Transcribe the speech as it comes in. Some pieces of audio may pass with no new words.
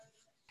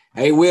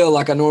Hey, Will,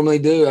 like I normally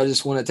do, I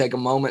just want to take a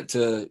moment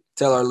to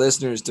tell our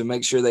listeners to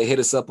make sure they hit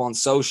us up on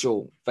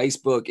social,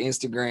 Facebook,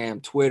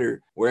 Instagram,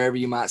 Twitter, wherever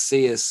you might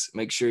see us.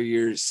 Make sure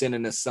you're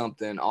sending us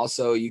something.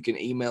 Also, you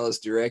can email us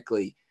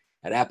directly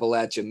at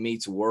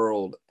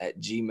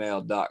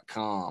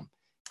appalachiameetsworld@gmail.com.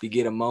 If you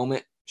get a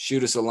moment,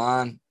 shoot us a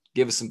line,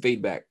 give us some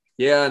feedback.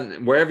 Yeah,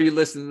 and wherever you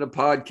listen to the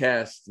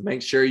podcast,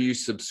 make sure you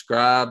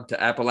subscribe to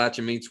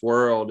Appalachia Meets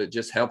World. It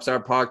just helps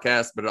our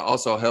podcast, but it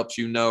also helps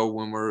you know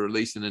when we're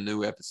releasing a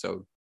new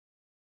episode.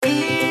 We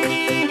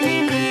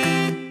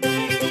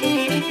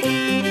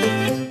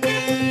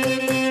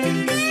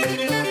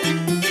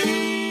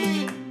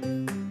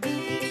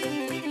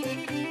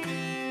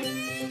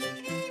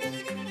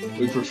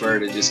prefer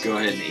to just go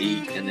ahead and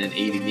eat and then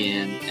eat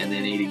again and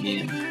then eat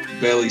again.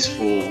 Belly's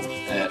full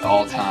at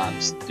all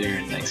times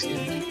during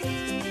Thanksgiving.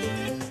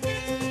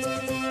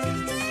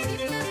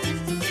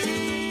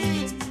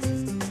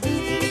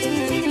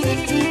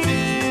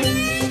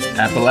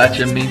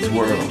 Appalachia Meets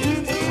World,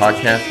 a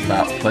podcast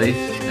about place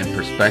and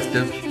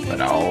perspective,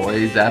 but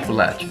always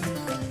Appalachian.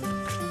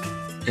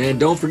 And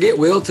don't forget,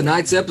 Will,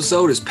 tonight's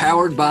episode is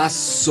powered by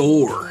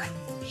SOAR.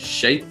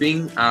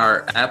 Shaping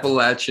our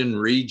Appalachian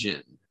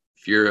region.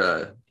 If you're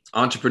an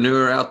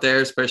entrepreneur out there,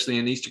 especially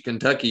in Eastern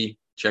Kentucky,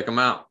 check them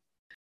out.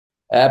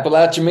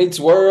 Appalachia Meets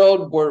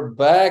World. We're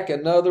back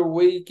another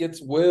week.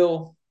 It's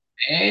Will.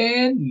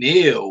 And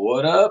Neil,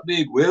 what up,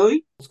 Big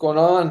Willie? What's going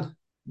on?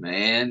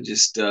 Man,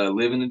 just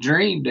living a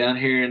dream down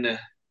here in the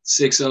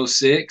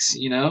 606,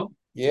 you know?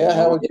 Yeah,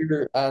 how was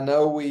your I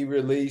know we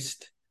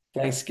released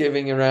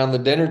Thanksgiving around the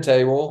dinner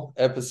table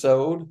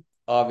episode.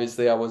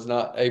 Obviously, I was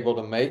not able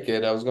to make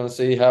it. I was going to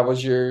see how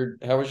was your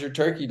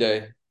turkey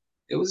day?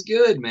 It was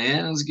good,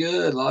 man. It was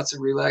good. Lots of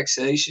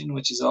relaxation,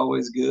 which is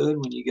always good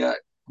when you got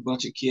a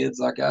bunch of kids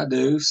like I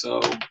do. So,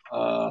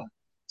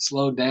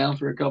 slowed down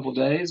for a couple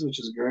days, which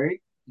was great.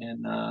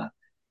 And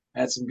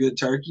had some good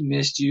turkey.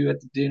 Missed you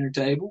at the dinner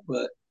table,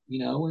 but we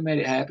made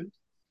it happen.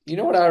 You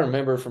know what I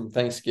remember from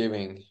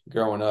Thanksgiving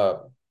growing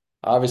up?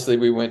 Obviously,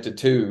 we went to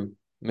two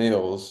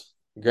meals,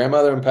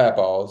 grandmother and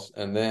papa's,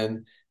 and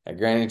then at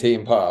Granny T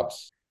and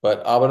Pop's.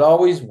 But I would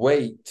always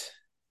wait,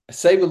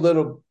 save a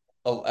little,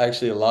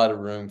 actually a lot of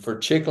room for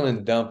chicken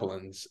and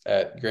dumplings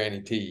at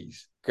Granny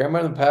T's.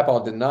 Grandmother and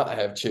Papa did not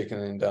have chicken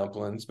and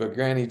dumplings, but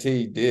Granny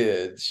T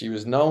did. She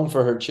was known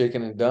for her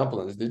chicken and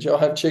dumplings. Did y'all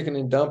have chicken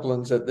and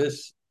dumplings at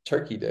this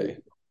turkey day?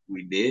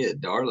 We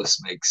did.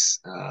 Darlis makes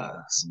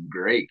some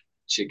great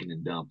chicken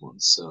and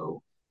dumplings,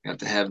 so got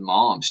to have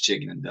mom's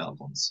chicken and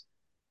dumplings.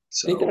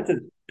 I think that's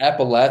an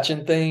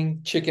Appalachian thing,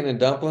 chicken and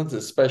dumplings,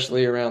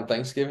 especially around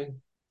Thanksgiving.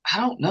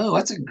 I don't know.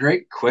 That's a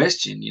great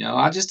question.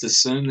 I just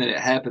assume that it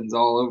happens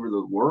all over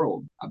the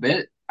world. I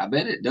bet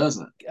it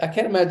doesn't. I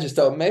can't imagine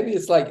so. Maybe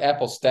it's like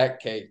apple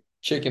stack cake.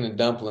 Chicken and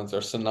dumplings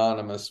are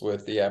synonymous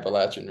with the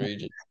Appalachian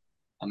region.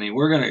 I mean,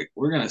 we're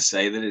gonna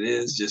say that it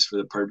is just for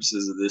the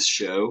purposes of this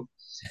show,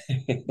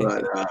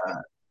 but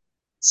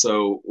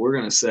so we're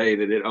gonna say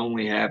that it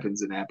only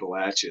happens in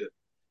Appalachia,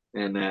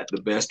 and that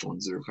the best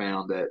ones are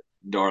found at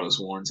Darla's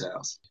Warren's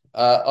house.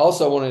 I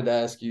also wanted to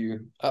ask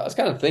you, I was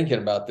kind of thinking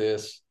about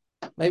this.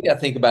 Maybe I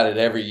think about it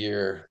every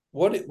year.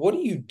 What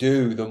do you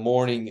do the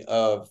morning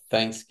of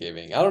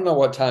Thanksgiving? I don't know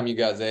what time you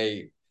guys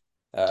ate.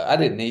 I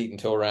didn't eat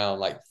until around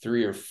like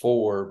 3 or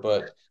 4,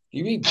 but do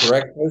you eat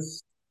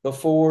breakfast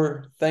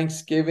before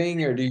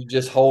Thanksgiving or do you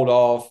just hold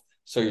off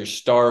so you're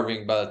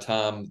starving by the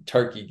time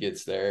turkey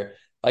gets there?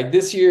 Like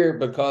this year,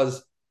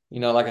 because,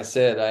 like I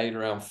said, I ate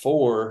around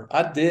 4.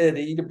 I did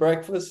eat a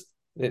breakfast,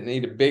 didn't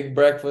eat a big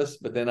breakfast,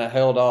 but then I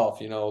held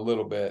off, a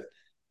little bit.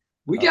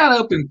 We got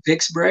up and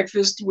fixed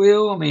breakfast,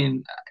 Will. I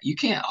mean, you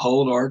can't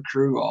hold our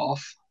crew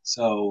off.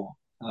 So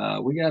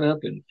we got up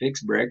and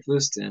fixed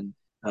breakfast, and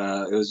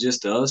it was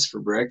just us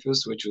for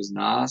breakfast, which was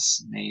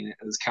nice. I mean, it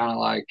was kind of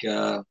like,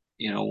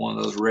 one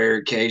of those rare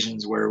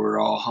occasions where we're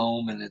all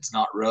home and it's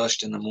not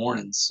rushed in the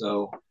morning.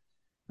 So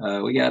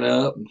we got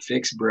up and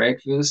fixed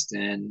breakfast,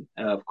 and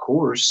of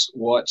course,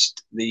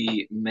 watched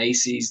the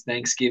Macy's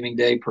Thanksgiving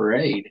Day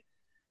Parade,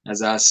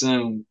 as I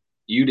assume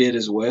you did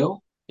as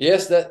well.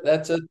 Yes,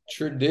 that's a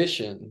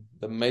tradition.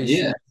 The Macy's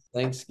Yeah.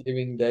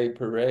 Thanksgiving Day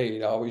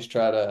Parade. I always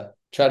try to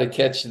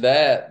catch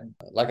that.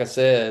 Like I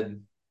said,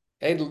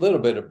 ate a little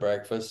bit of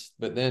breakfast,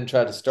 but then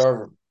try to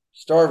starve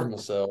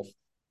myself.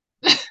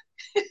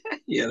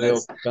 Yeah,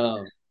 Still to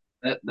come.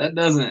 that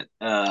doesn't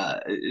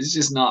it's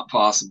just not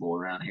possible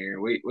around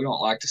here. We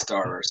don't like to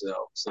starve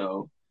ourselves,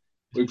 so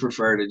we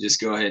prefer to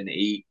just go ahead and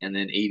eat and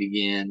then eat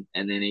again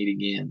and then eat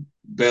again.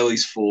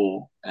 Belly's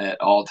full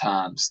at all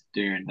times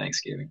during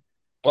Thanksgiving.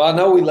 Well, I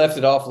know we left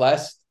it off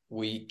last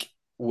week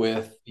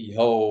with the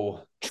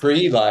whole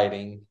tree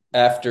lighting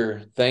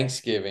after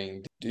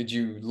Thanksgiving. Did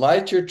you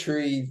light your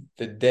tree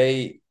the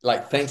day,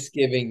 like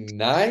Thanksgiving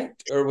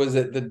night, or was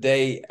it the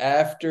day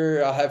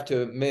after? I have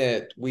to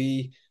admit,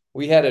 we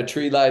had a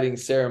tree lighting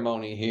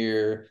ceremony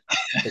here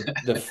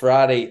the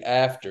Friday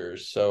after,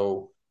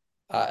 so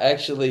I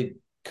actually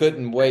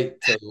couldn't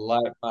wait to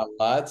light my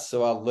lights,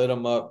 so I lit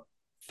them up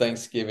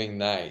Thanksgiving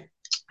night.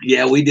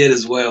 Yeah, we did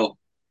as well.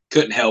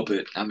 couldn't help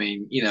it. I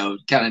mean,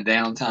 kind of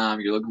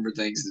downtime. You're looking for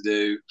things to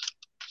do.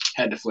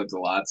 Had to flip the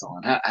lights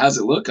on. How's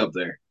it look up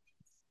there?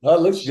 Oh,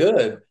 it looks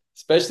good,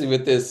 especially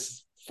with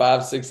this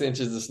 5, 6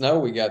 inches of snow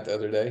we got the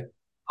other day.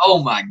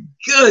 Oh my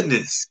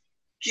goodness.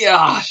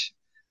 Gosh.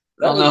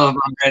 I That don't was know if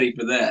I'm ready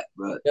for that,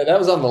 but Yeah, that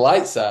was on the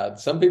light side.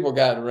 Some people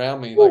got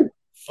around me like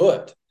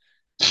foot.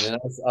 And then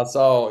I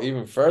saw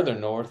even further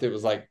north, it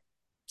was like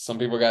some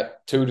people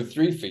got 2 to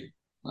 3 feet.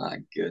 my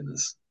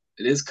goodness.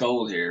 It is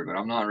cold here, but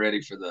I'm not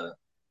ready for the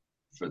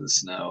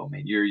snow. I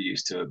mean, you're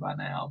used to it by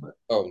now,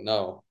 Oh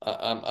no,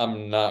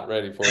 I'm not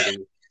ready for it.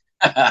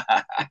 but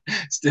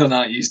still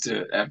not used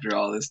to it after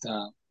all this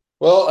time.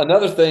 Well,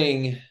 another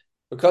thing,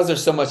 because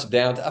there's so much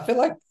downtime, I feel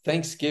like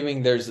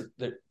Thanksgiving, there's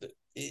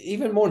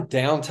even more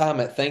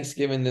downtime at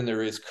Thanksgiving than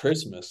there is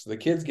Christmas. The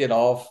kids get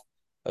off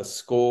of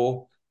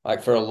school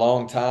like for a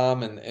long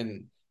time,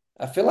 and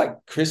I feel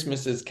like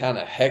Christmas is kind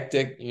of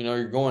hectic.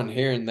 You're going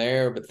here and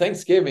there, but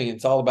Thanksgiving,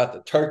 it's all about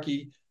the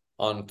turkey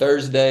on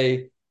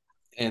Thursday,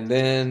 and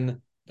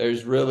then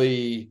there's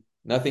really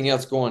nothing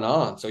else going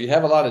on. So you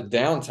have a lot of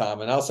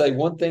downtime. And I'll say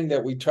one thing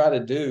that we try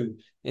to do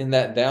in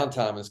that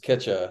downtime is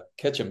catch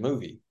a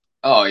movie.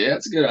 Oh yeah,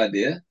 it's a good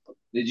idea.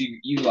 Did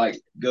you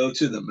like go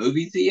to the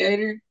movie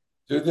theater?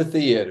 To the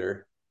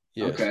theater.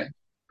 Yes. Okay,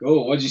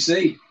 cool. What'd you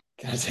see?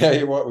 Can I tell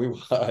you what we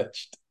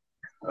watched?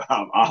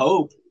 I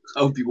hope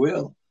you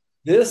will.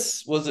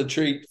 This was a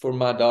treat for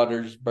my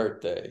daughter's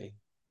birthday.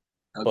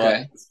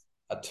 Okay.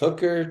 But I took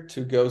her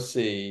to go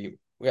see,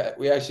 we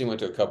actually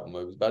went to a couple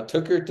movies, but I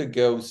took her to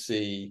go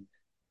see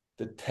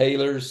the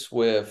Taylor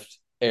Swift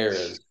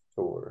Eras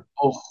tour.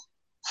 Oh.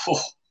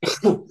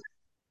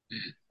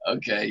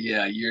 Okay,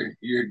 yeah,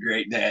 you're a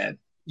great dad.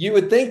 You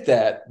would think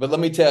that, but let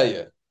me tell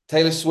you,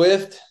 Taylor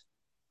Swift,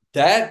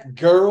 that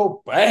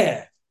girl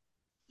bad.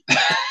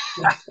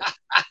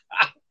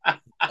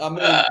 I mean,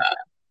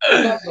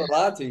 I'm not gonna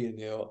lie to you,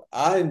 Neil.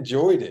 I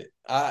enjoyed it.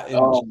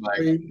 Oh my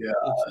It's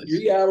gosh.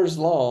 3 hours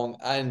long.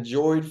 I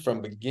enjoyed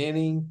from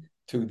beginning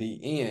to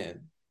the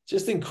end.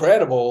 Just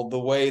incredible the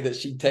way that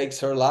she takes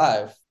her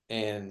life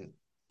and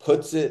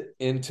puts it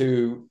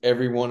into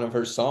every one of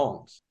her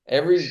songs.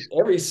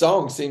 Every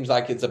song seems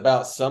like it's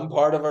about some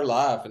part of her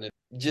life, and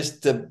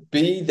just to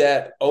be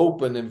that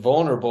open and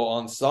vulnerable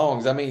on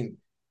songs. I mean,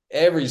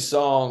 every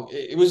song,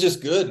 it was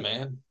just good,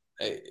 man.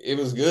 It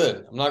was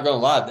good. I'm not gonna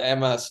lie.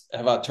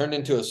 Have I turned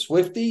into a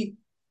Swiftie?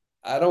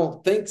 I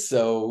don't think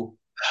so.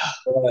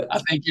 I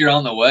But think you're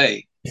on the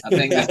way. I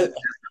think this is the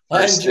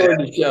I first enjoyed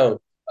step. the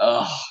show.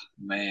 Oh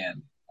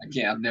man, I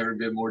can't. I've never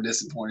been more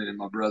disappointed in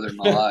my brother in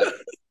my life.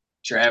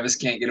 Travis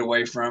can't get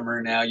away from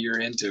her. Now you're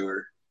into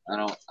her. I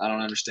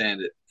don't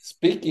understand it.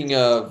 Speaking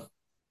of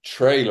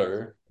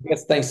trailer, I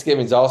guess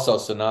Thanksgiving is also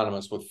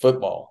synonymous with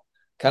football.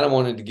 Kind of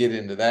wanted to get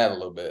into that a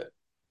little bit.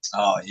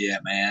 Oh yeah,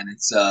 man.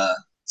 It's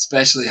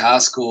especially high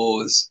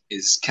school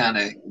is kind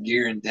of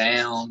gearing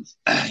down.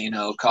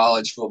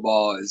 College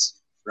football is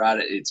right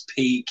at its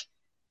peak,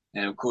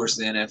 and of course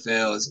the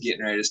NFL is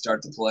getting ready to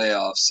start the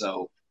playoffs.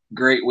 So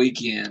great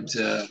weekend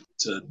to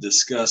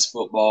discuss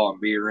football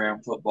and be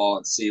around football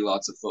and see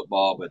lots of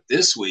football. But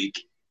this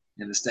week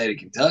in the state of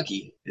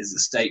Kentucky is the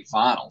state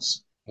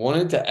finals.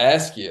 Wanted to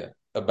ask you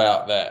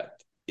about that.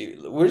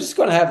 We're just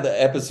going to have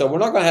the episode. We're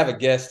not going to have a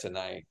guest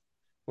tonight.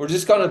 We're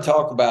just going to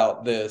talk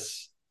about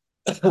this,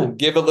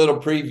 give a little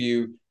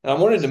preview. And I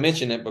wanted to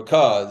mention it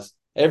because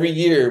every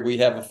year we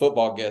have a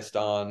football guest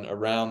on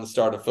around the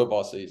start of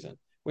football season.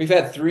 We've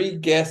had 3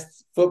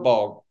 guest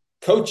football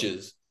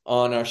coaches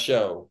on our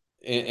show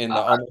in the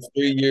almost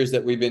 3 years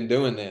that we've been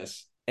doing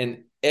this.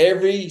 And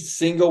every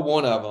single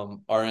one of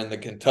them are in the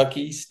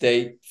Kentucky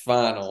State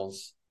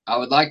Finals. I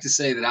would like to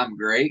say that I'm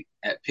great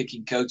at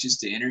picking coaches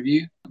to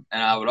interview.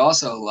 And I would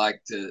also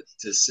like to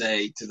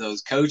say to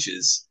those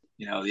coaches,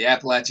 the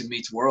Appalachia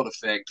Meets World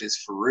effect is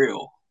for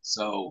real.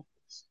 So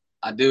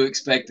I do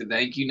expect a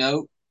thank you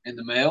note in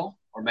the mail,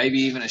 or maybe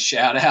even a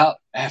shout out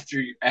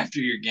after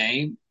your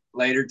game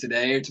later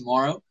today or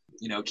tomorrow.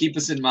 Keep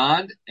us in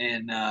mind,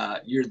 and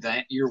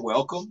you're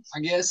welcome. I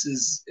guess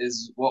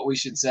is what we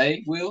should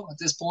say. Will, at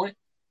this point,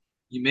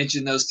 you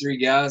mentioned those 3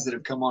 guys that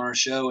have come on our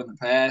show in the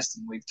past,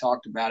 and we've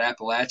talked about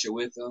Appalachia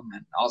with them,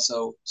 and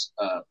also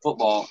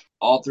football.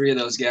 All 3 of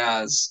those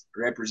guys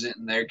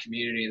representing their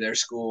community, their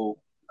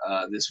school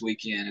this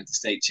weekend at the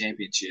state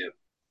championship.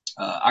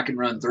 I can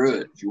run through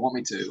it if you want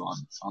me to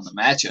on the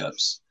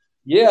matchups.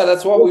 Yeah,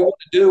 that's what we want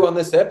to do on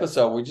this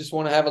episode. We just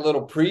want to have a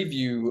little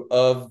preview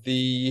of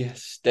the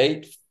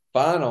state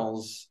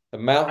finals. The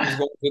Mountains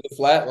going to the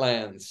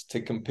Flatlands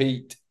to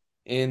compete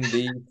in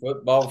the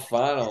football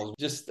finals.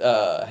 Just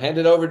hand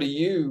it over to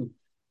you.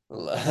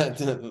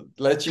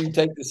 Let you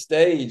take the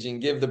stage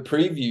and give the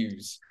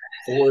previews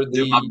for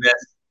the.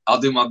 I'll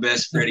do my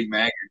best, Freddie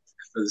Maggard,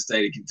 for the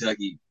state of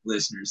Kentucky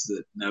listeners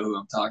that know who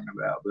I'm talking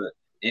about. But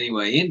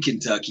anyway, in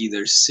Kentucky,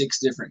 there's 6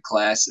 different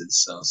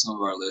classes, so some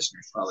of our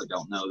listeners probably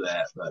don't know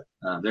that. But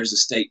there's a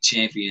state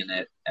champion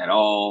at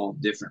all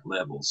different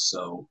levels.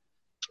 So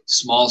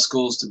small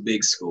schools to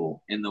big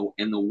school. In the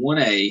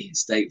 1A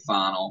state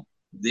final,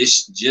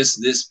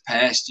 this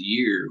past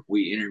year,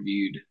 we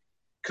interviewed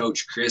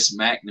Coach Chris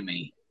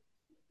McNamee,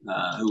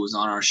 who was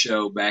on our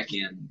show back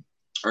in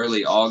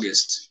early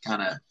August,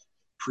 kind of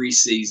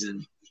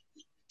preseason,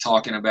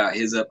 talking about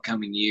his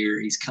upcoming year.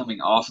 He's coming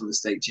off of the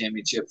state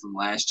championship from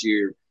last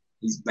year.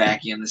 He's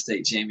back in the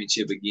state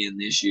championship again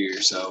this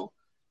year. So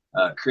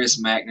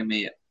Chris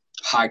McNamee at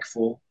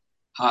Pikeville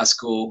High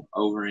School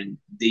over in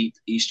deep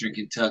eastern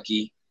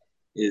Kentucky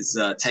is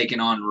taking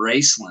on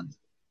Raceland,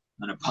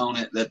 an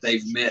opponent that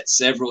they've met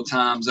several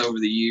times over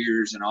the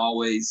years and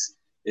always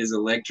is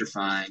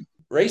electrifying.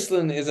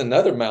 Raceland is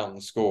another mountain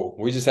school.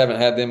 We just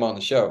haven't had them on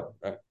the show,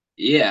 right?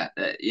 Yeah,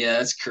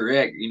 that's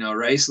correct.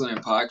 Raceland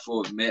and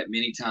Pikeville have met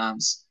many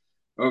times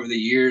over the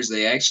years.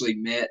 They actually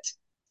met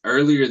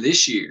earlier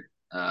this year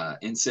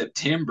in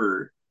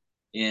September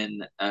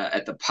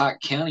at the Pike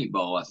County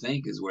Bowl, I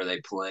think is where they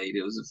played.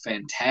 It was a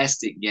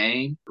fantastic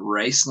game.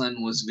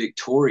 Raceland was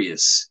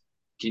victorious.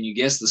 Can you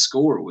guess the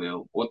score,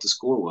 Will? What the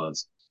score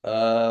was?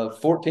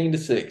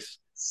 14-6.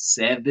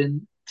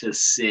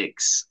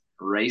 7-6.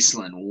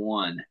 Raceland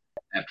won.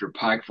 After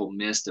Pikeville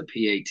missed a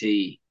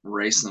PAT,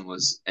 Raceland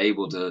was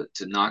able to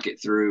knock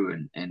it through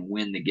and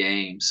win the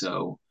game.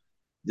 So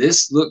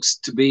this looks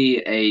to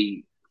be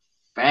a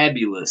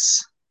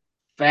fabulous,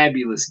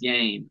 fabulous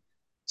game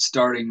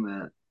starting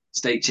the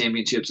state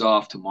championships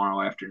off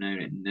tomorrow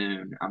afternoon at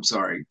noon. I'm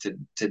sorry,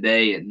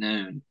 today at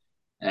noon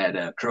at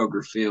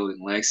Kroger Field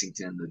in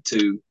Lexington. The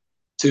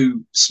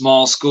two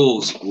small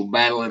schools will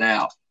battle it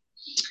out.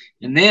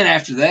 And then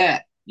after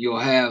that, you'll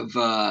have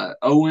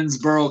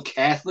Owensboro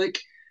Catholic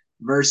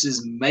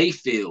versus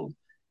Mayfield.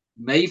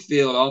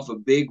 Mayfield off a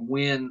big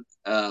win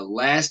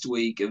last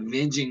week,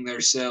 avenging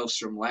themselves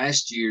from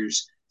last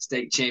year's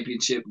state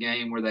championship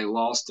game where they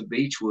lost to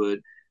Beechwood.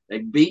 They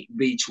beat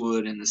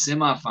Beechwood in the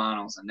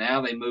semifinals, and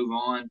now they move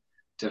on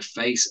to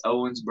face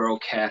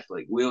Owensboro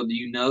Catholic. Will, do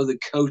you know the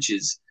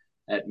coaches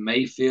at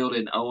Mayfield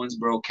and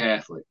Owensboro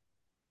Catholic?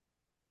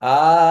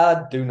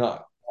 I do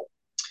not.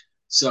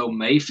 So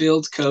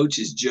Mayfield's coach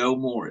is Joe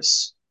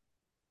Morris.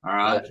 All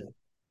right. Gotcha.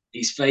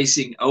 He's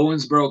facing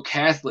Owensboro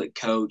Catholic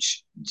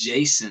coach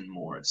Jason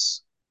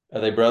Morris. Are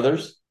they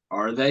brothers?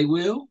 Are they,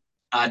 Will?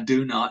 I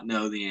do not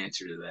know the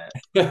answer to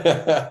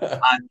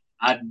that.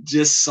 I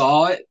just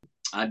saw it.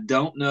 I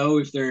don't know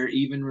if they're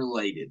even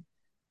related,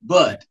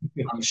 but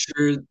I'm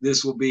sure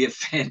this will be a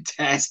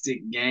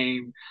fantastic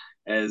game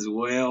as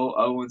well.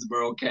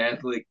 Owensboro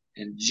Catholic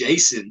and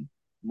Jason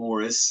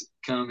Morris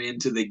come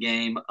into the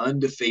game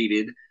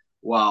undefeated,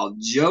 while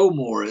Joe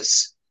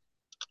Morris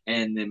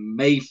and the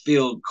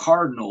Mayfield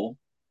Cardinal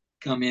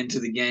come into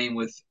the game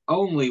with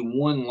only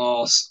one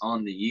loss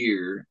on the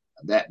year,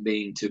 that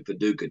being to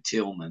Paducah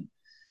Tillman.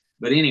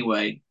 But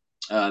anyway,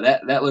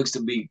 that looks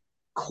to be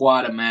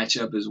quite a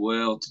matchup as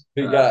well.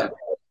 At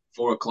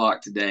 4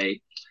 o'clock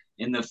today.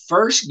 In the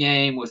first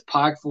game with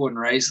Pikeville and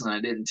Raceland,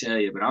 I didn't tell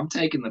you, but I'm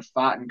taking the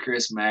Fighting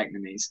Chris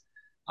McNamees.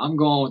 I'm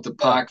going with the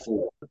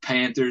Pikeville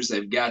Panthers.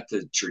 They've got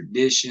the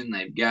tradition,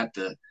 they've got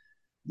the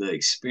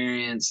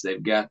experience,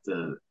 they've got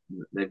the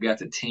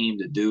team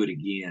to do it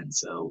again.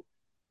 So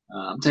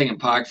I'm taking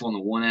Pikeville in the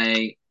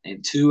 1A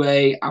and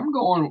 2A. I'm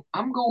going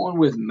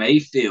with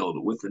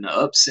Mayfield with an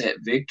upset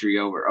victory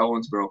over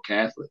Owensboro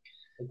Catholic.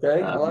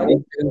 Okay.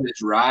 Mayfield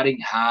is riding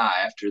high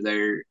after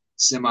their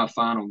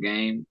semifinal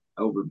game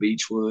over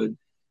Beechwood.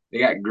 They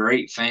got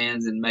great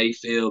fans in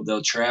Mayfield.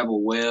 They'll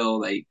travel well.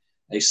 They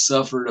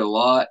suffered a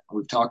lot.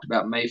 We've talked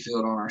about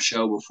Mayfield on our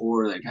show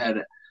before. They've had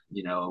a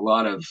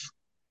lot of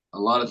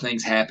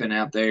things happen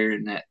out there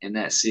in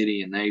that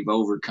city, and they've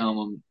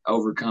overcome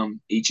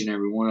each and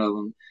every one of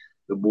them.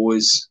 The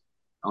boys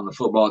on the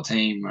football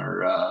team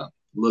are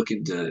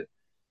looking to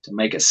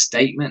make a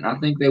statement. I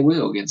think they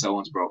will against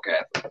Owensboro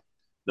Catholic.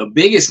 The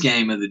biggest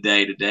game of the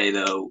day today,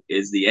 though,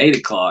 is the 8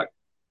 o'clock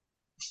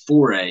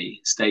 4A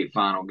state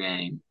final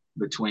game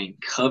between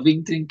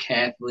Covington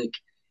Catholic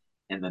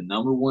and the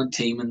number one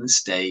team in the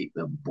state,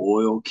 the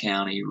Boyle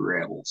County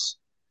Rebels.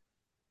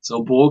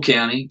 So Boyle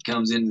County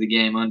comes into the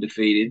game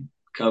undefeated.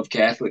 Cove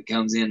Catholic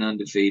comes in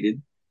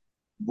undefeated.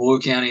 Boyle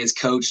County is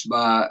coached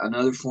by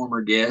another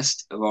former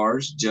guest of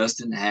ours,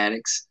 Justin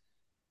Haddix.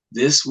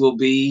 This will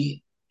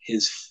be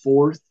his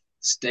fourth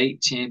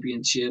state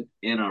championship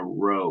in a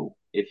row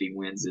if he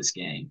wins this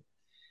game.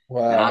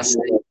 Wow. And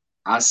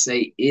I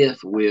say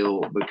if,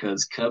 Will,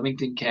 because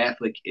Covington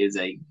Catholic is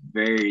a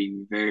very,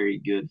 very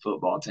good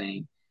football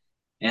team.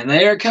 And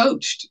they are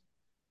coached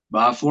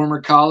by a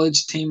former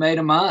college teammate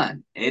of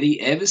mine,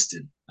 Eddie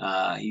Evanston.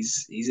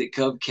 He's at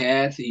Cove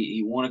Cath.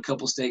 He won a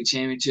couple state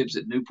championships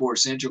at Newport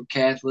Central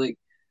Catholic,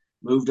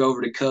 moved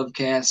over to Cove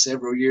Cath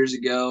several years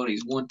ago, and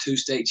he's won 2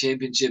 state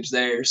championships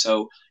there.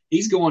 So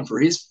he's going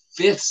for his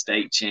 5th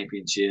state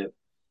championship,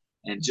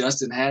 and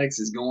Justin Haddix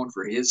is going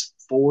for his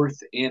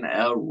 4th in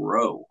a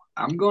row.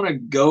 I'm going to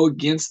go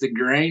against the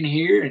grain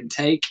here and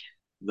take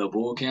the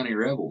Boyle County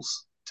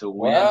Rebels to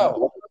win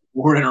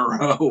 4 in a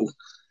row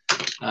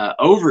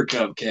over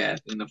Cove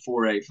Cath in the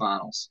 4A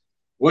finals.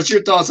 What's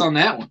your thoughts on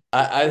that one?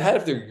 I'd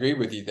have to agree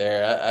with you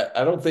there.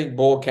 I don't think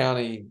Boyle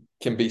County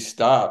can be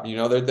stopped.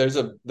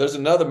 There's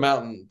another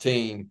mountain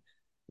team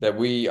that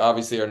we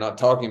obviously are not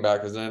talking about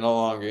because they're no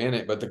longer in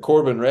it, but the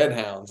Corbin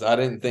Redhounds, I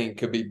didn't think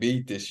could be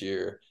beat this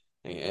year.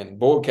 And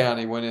Boyle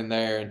County went in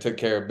there and took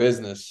care of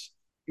business.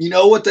 You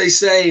know what they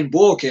say in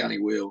Boyle County,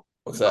 Will?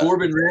 What's The that?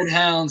 Corbin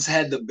Redhounds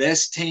had the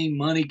best team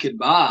money could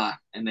buy,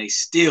 and they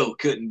still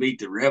couldn't beat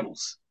the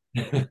Rebels.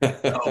 So,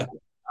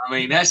 I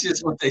mean, that's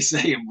just what they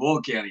say in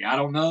Boyle County. I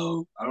don't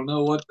know. I don't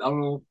know what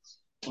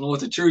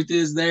the truth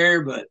is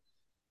there, but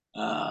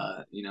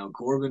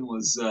Corbin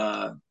was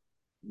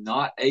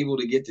not able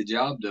to get the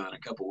job done a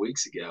couple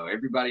weeks ago.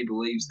 Everybody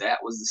believes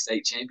that was the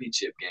state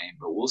championship game,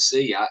 but we'll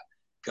see.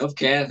 Cove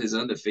Cath is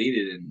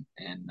undefeated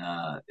and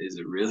is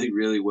a really,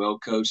 really well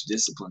coached,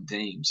 disciplined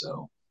team.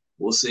 So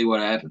we'll see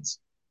what happens.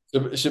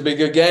 It should be a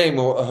good game.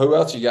 Who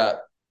else you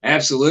got?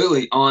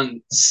 Absolutely.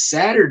 On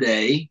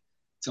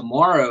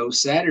tomorrow,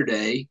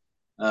 Saturday,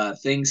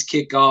 things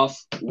kick off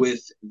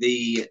with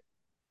the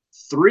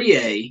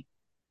 3A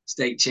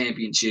state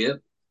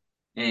championship.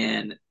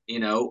 And,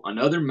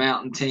 another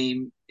mountain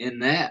team in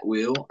that,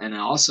 Will, and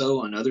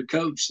also another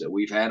coach that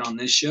we've had on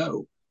this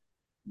show,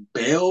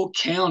 Bell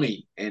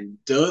County and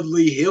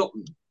Dudley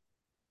Hilton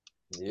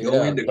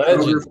go into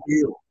Kroger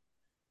Field.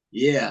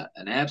 Yeah,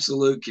 an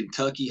absolute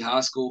Kentucky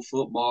high school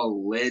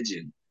football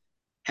legend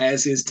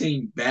has his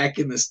team back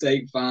in the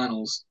state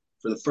finals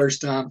for the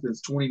first time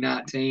since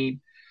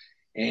 2019.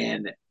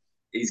 And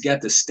he's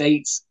got the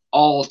state's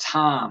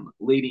all-time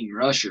leading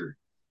rusher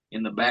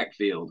in the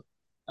backfield.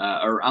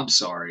 I'm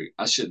sorry,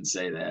 I shouldn't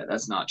say that.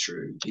 That's not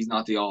true. He's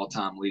not the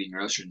all-time leading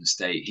rusher in the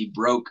state. He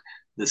broke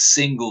the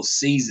single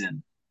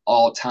season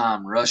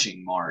all-time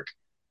rushing mark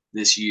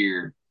this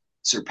year,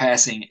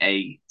 surpassing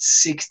a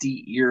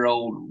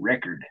 60-year-old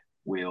record,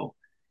 Will.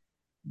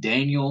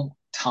 Daniel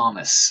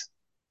Thomas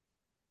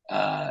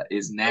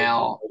is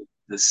now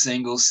the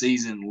single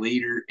season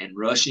leader in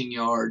rushing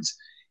yards.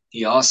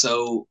 He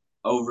also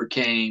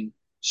overcame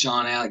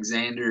Sean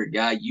Alexander, a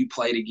guy you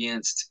played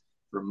against,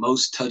 for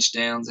most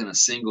touchdowns in a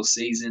single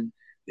season.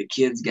 The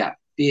kid's got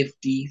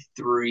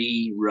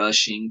 53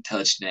 rushing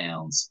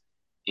touchdowns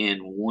in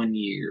 1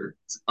 year.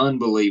 It's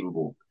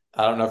unbelievable.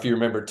 I don't know if you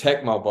remember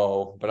Tecmo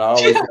Bowl, but I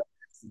always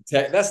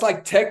that's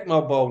like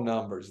Tecmo Bowl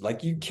numbers.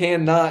 Like you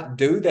cannot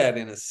do that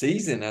in a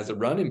season as a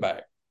running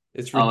back.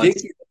 It's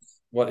ridiculous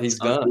what he's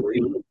done.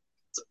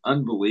 It's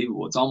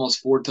unbelievable. It's almost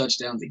 4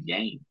 touchdowns a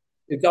game.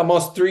 It's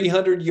almost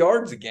 300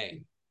 yards a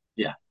game.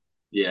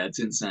 Yeah, it's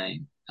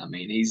insane. I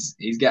mean,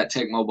 he's got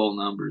Tecmo Bowl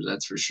numbers,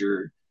 that's for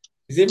sure.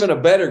 He's even a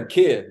better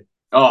kid.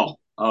 Oh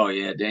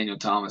yeah, Daniel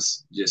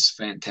Thomas, just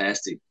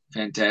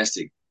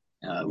fantastic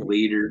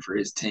leader for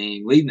his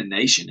team, leading the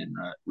nation in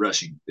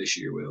rushing this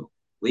year. Will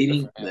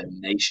leading the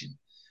nation.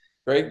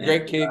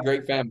 Great kid,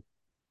 great family.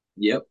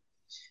 Yep.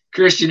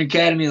 Christian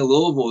Academy of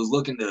Louisville is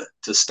looking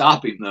to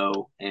stop him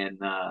though, and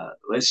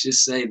let's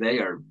just say they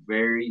are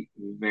very,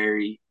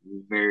 very,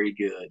 very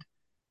good.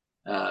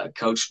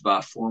 Coached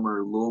by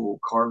former Louisville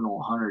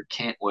Cardinal Hunter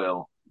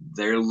Cantwell.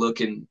 They're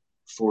looking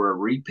for a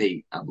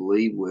repeat, I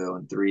believe, Will,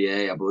 in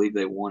 3A. I believe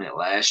they won it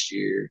last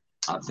year.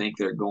 I think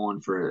they're going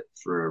for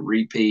a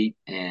repeat,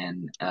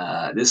 and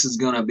this is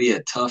going to be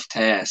a tough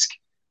task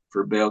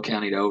for Bell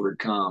County to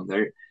overcome.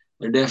 They're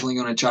definitely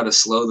going to try to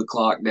slow the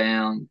clock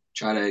down,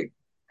 try to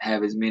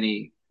have as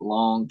many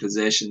long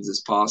possessions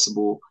as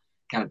possible,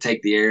 kind of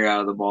take the air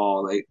out of the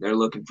ball. They're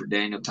looking for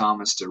Daniel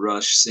Thomas to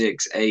rush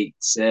 6, 8,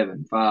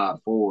 7, 5,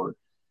 4,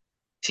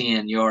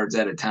 10 yards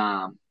at a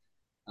time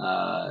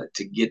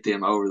to get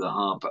them over the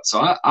hump.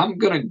 So I'm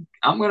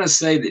gonna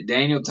say that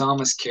Daniel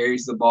Thomas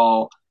carries the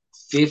ball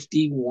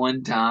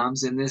 51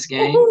 times in this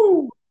game.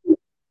 Woo-hoo!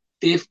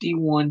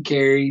 51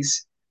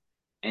 carries,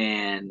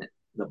 and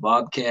the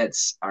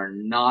Bobcats are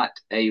not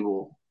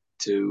able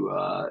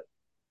to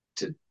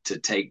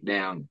take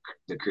down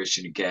the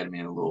Christian Academy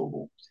in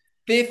Louisville.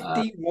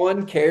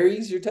 51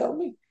 carries, you're telling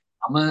me?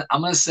 I'm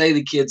gonna say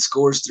the kid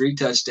scores 3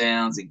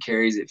 touchdowns and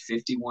carries it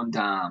 51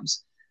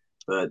 times,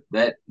 but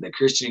the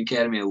Christian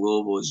Academy of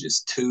Louisville is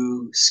just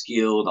too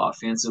skilled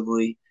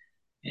offensively,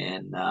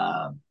 and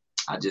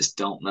I just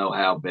don't know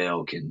how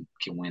Bell can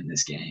win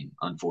this game.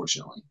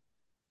 Unfortunately,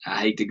 I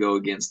hate to go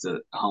against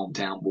the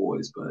hometown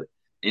boys, but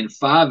in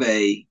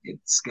 5A,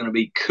 it's going to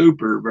be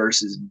Cooper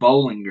versus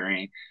Bowling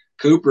Green.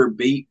 Cooper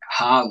beat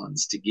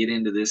Highlands to get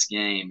into this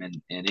game,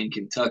 and in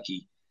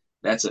Kentucky,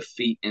 that's a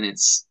feat in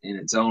its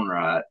own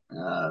right.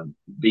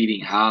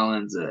 Beating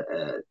Highlands,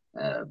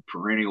 a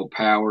perennial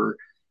power,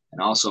 and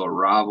also a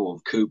rival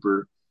of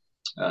Cooper.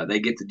 They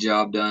get the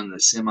job done in the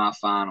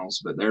semifinals,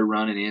 but they're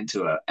running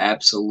into an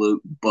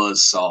absolute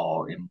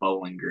buzzsaw in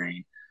Bowling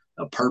Green.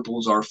 The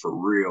Purples are for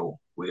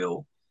real,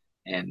 Will,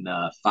 and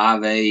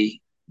 5A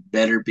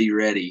better be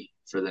ready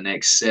for the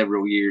next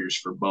several years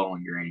for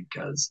Bowling Green,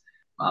 because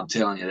I'm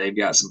telling you, they've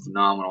got some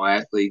phenomenal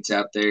athletes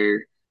out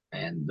there,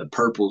 and the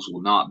Purples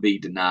will not be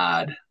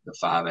denied the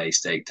 5A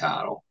state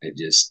title.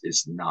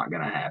 It's not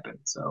going to happen.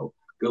 So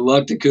good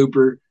luck to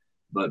Cooper,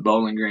 but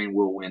Bowling Green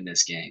will win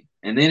this game.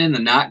 And then in the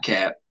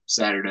nightcap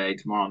Saturday,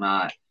 tomorrow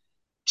night,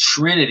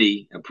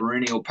 Trinity, a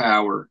perennial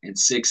power in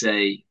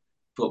 6A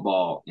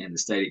football in the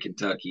state of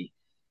Kentucky,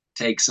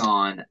 takes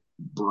on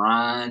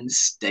Bryan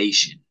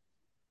Station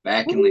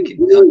back in the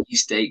Kentucky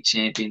State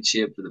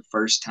Championship for the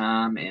first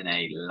time in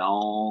a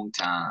long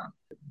time.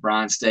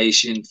 Bryan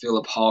Station,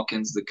 Philip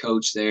Hawkins, the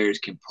coach there, has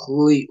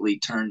completely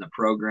turned the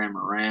program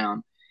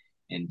around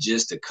in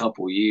just a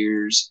couple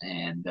years.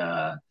 And,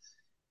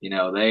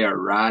 they are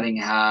riding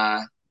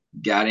high,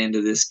 got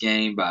into this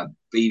game by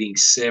beating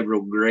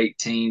several great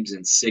teams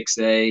in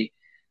 6A.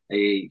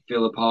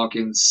 Philip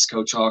Hawkins,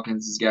 Coach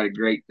Hawkins has got a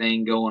great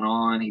thing going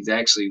on. He's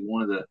actually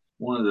one of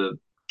the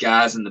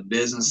guys in the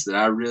business that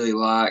I really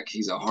like.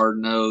 He's a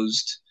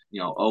hard-nosed,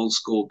 old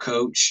school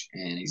coach,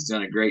 and he's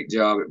done a great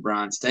job at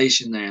Bryan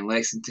Station there in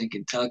Lexington,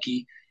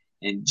 Kentucky.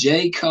 And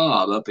Jay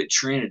Cobb up at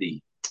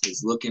Trinity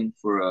is looking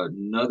for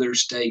another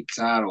state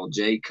title.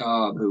 Jay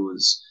Cobb, who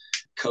was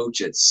coach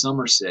at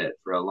Somerset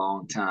for a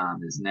long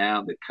time, is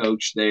now the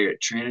coach there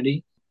at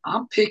Trinity.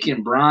 I'm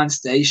picking Bryan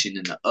Station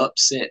in the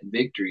upset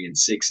victory in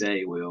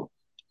 6A, Will.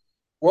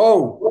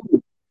 Whoa.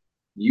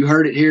 You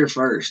heard it here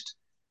first.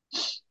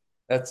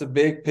 That's a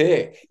big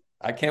pick.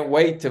 I can't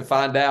wait to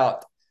find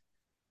out,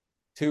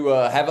 to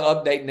have an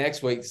update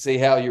next week to see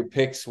how your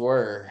picks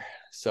were.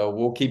 So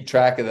we'll keep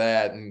track of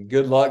that. And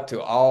good luck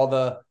to all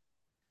the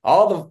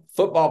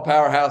football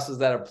powerhouses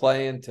that are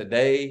playing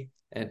today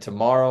and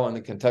tomorrow in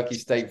the Kentucky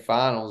State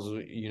Finals.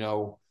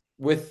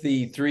 With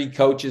the three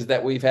coaches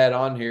that we've had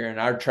on here and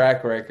our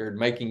track record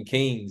making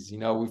kings,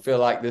 we feel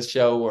like this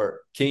show we're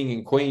king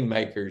and queen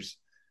makers.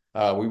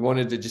 We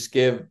wanted to just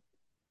give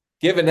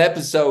an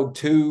episode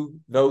to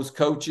those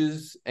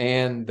coaches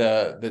and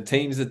the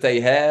teams that they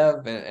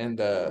have and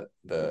the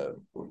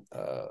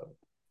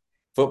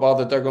football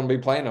that they're going to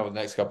be playing over the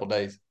next couple of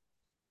days.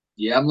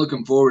 Yeah, I'm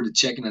looking forward to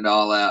checking it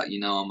all out.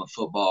 I'm a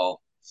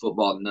football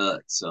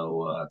nut,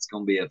 so it's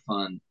going to be a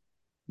fun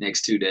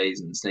next 2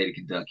 days in the state of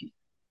Kentucky.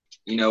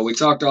 We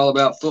talked all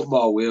about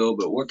football, Will,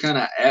 but what kind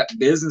of app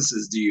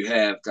businesses do you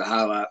have to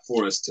highlight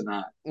for us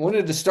tonight?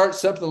 Wanted to start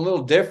something a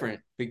little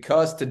different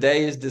because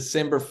today is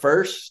December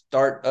 1st,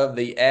 start of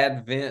the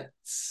Advent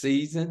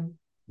season.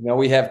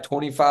 We have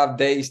 25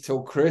 days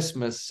till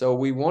Christmas, so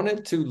we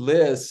wanted to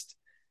list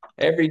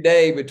every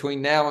day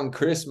between now and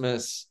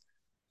Christmas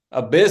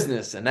a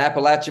business, an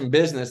Appalachian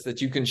business that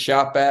you can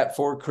shop at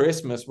for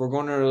Christmas. We're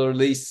going to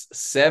release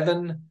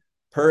 7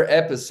 per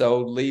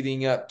episode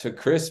leading up to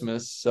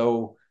Christmas,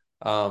 so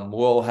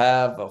we'll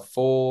have a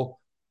full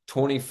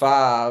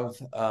 25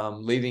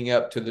 leading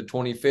up to the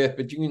 25th,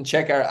 but you can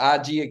check our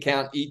IG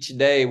account each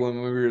day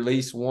when we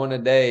release one a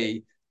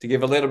day to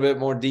give a little bit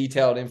more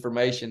detailed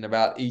information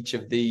about each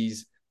of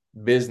these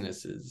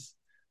businesses.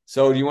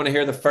 So do you want to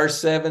hear the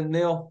first 7,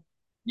 Neil?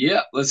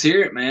 Yeah, let's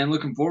hear it, man.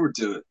 Looking forward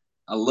to it.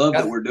 I love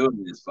that we're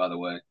doing this, by the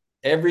way.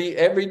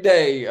 Every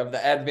day of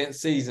the Advent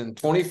season,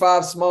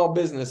 25 small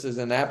businesses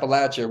in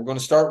Appalachia. We're going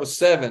to start with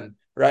 7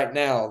 right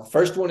now. The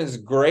first one is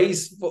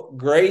Graceful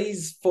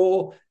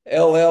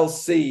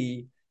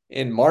LLC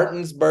in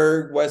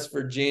Martinsburg, West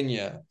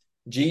Virginia.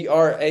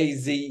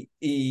 Grazeful,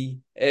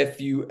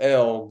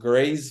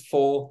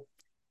 Graceful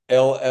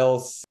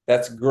LLC.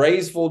 That's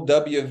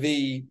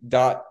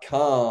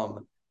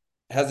gracefulwv.com.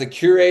 Has a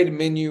curated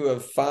menu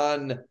of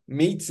fine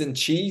meats and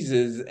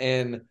cheeses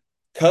and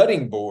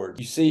cutting boards.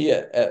 You see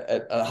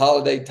at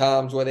holiday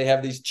times where they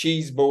have these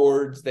cheese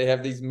boards, they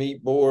have these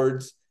meat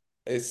boards.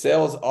 It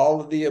sells all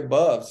of the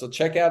above. So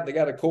check out, they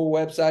got a cool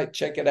website.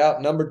 Check it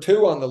out. Number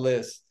 2 on the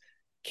list,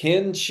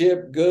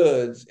 Kinship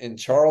Goods in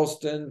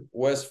Charleston,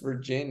 West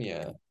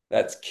Virginia.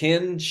 That's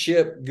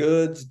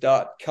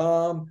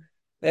kinshipgoods.com.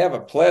 They have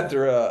a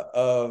plethora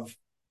of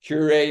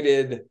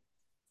curated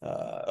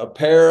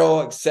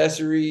apparel,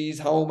 accessories,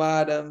 home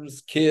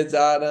items, kids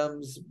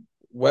items,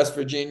 West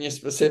Virginia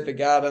specific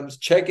items.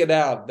 Check it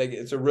out.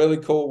 It's a really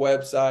cool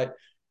website,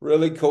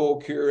 really cool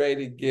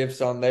curated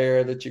gifts on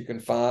there that you can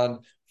find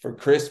for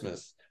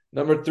Christmas.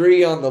 Number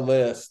 3 on the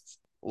list,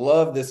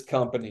 love this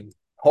company,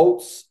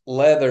 Holtz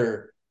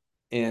Leather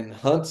in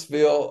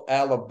Huntsville,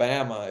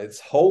 Alabama. It's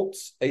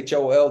Holtz,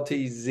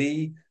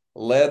 HOLTZ,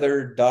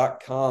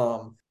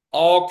 leather.com.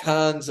 All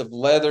kinds of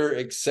leather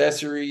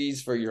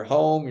accessories for your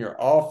home,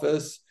 your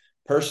office,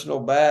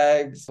 personal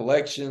bags,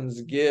 collections,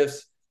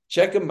 gifts.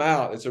 Check them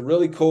out. It's a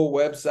really cool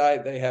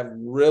website. They have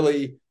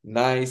really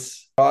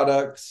nice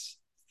products.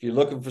 If you're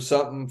looking for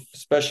something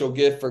special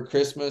gift for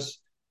Christmas,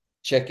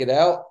 check it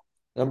out.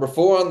 Number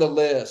 4 on the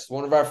list,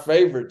 one of our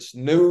favorites,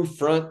 New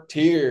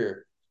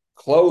Frontier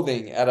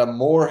Clothing out of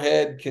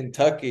Moorhead,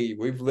 Kentucky.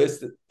 We've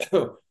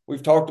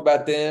talked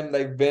about them.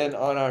 They've been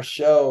on our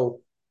show.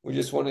 We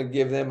just want to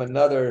give them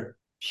another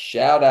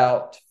shout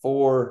out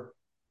for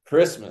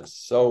Christmas.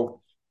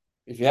 So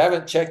if you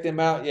haven't checked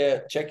them out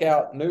yet, check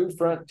out New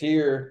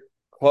Frontier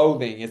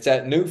Clothing. It's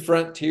at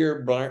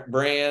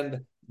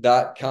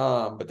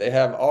newfrontierbrand.com, but they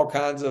have all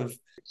kinds of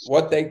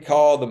what they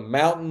call the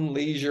mountain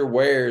leisure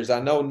wears. I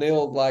know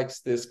Neil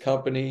likes this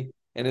company,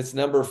 and it's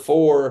number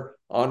 4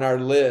 on our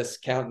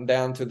list, counting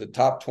down to the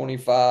top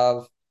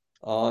 25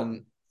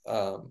 in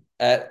the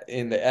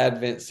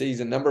Advent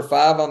season. Number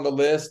 5 on the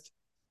list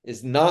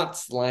is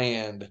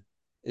Knotzland.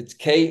 It's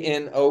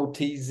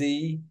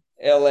KNOTZLAND.com.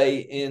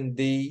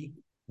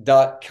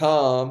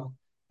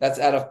 That's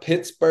out of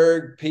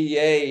Pittsburgh,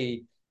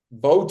 PA.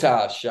 Bow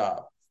tie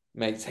shop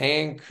makes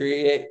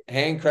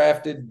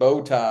handcrafted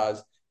bow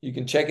ties. You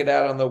can check it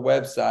out on the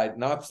website,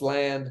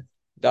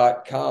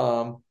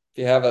 knoxland.com.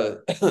 If you have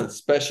a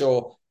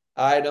special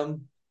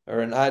item or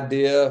an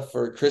idea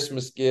for a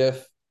Christmas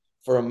gift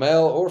for a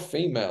male or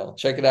female,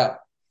 check it out.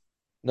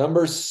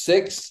 Number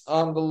 6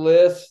 on the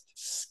list,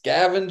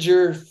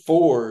 Scavenger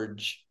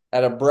Forge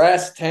out of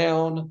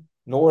Brasstown,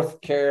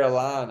 North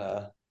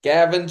Carolina.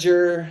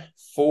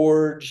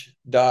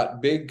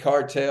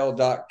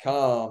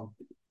 scavengerforge.bigcartel.com.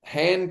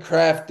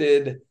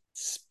 Handcrafted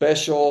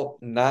special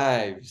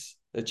knives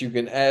that you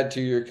can add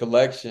to your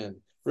collection.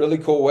 Really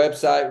cool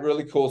website,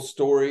 really cool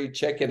story.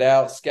 Check it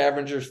out,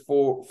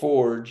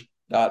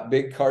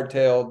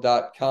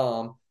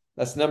 scavengersforge.bigcartel.com.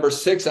 That's number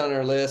 6 on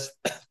our list.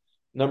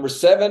 Number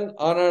 7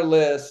 on our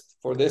list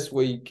for this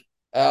week,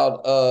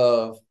 out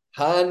of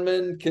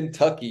Hindman,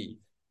 Kentucky,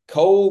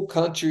 Coal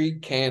Country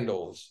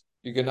Candles.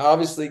 You can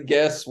obviously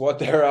guess what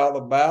they're all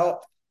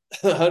about.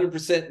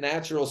 100%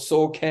 natural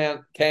soul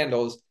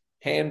candles,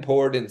 hand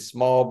poured in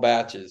small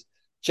batches.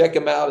 Check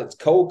them out. It's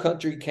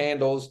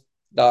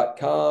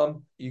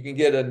coalcountrycandles.com. You can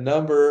get a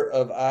number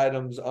of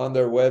items on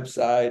their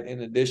website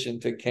in addition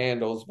to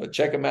candles, but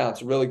check them out.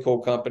 It's a really cool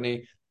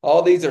company.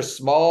 All these are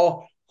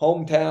small,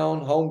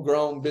 hometown,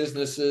 homegrown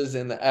businesses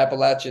in the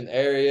Appalachian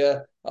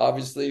area,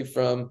 obviously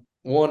from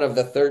one of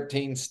the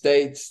 13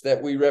 states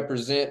that we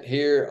represent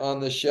here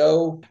on the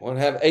show. We're going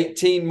to have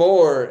 18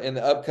 more in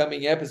the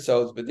upcoming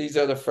episodes, but these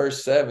are the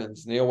first 7.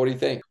 Neil, what do you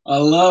think? I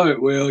love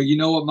it, Will. You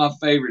know what my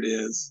favorite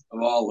is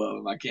of all of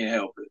them. I can't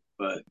help it.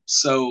 But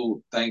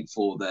so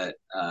thankful that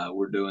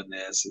we're doing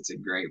this. It's a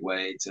great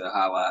way to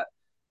highlight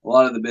a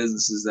lot of the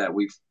businesses that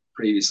we've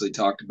previously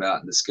talked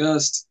about and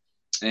discussed,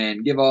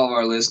 and give all of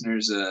our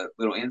listeners a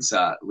little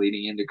insight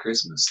leading into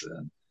Christmas.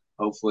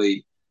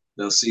 Hopefully,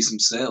 they'll see some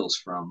sales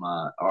from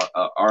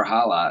our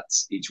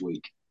highlights each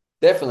week.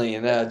 Definitely.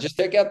 And just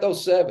check out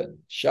those 7.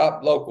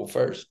 Shop local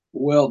first.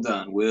 Well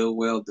done, Will.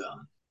 Well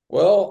done.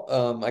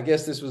 Well, I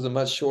guess this was a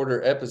much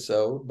shorter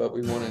episode, but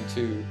we wanted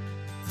to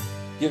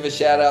give a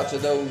shout out to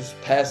those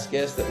past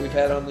guests that we've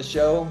had on the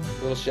show.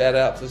 A little shout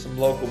out to some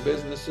local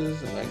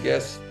businesses. And I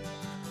guess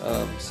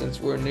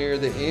since we're near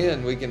the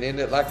end, we can end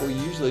it like we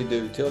usually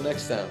do. Till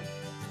next time.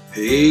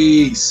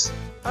 Peace.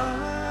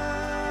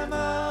 I'm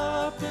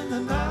up in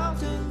the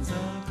mountains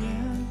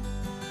again.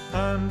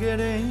 I'm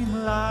getting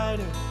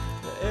lighter,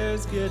 the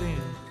air's getting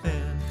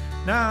thin.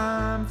 Now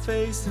I'm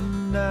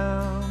facing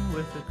down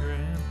with a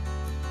grin.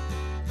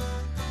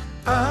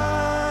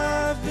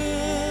 I've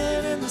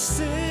been in the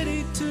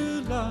city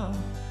too long,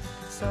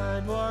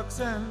 sidewalks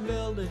and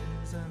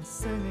buildings and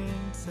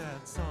singing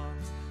sad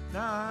songs.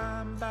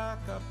 Now I'm back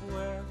up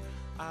where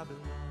I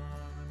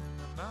belong, in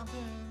the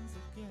mountains.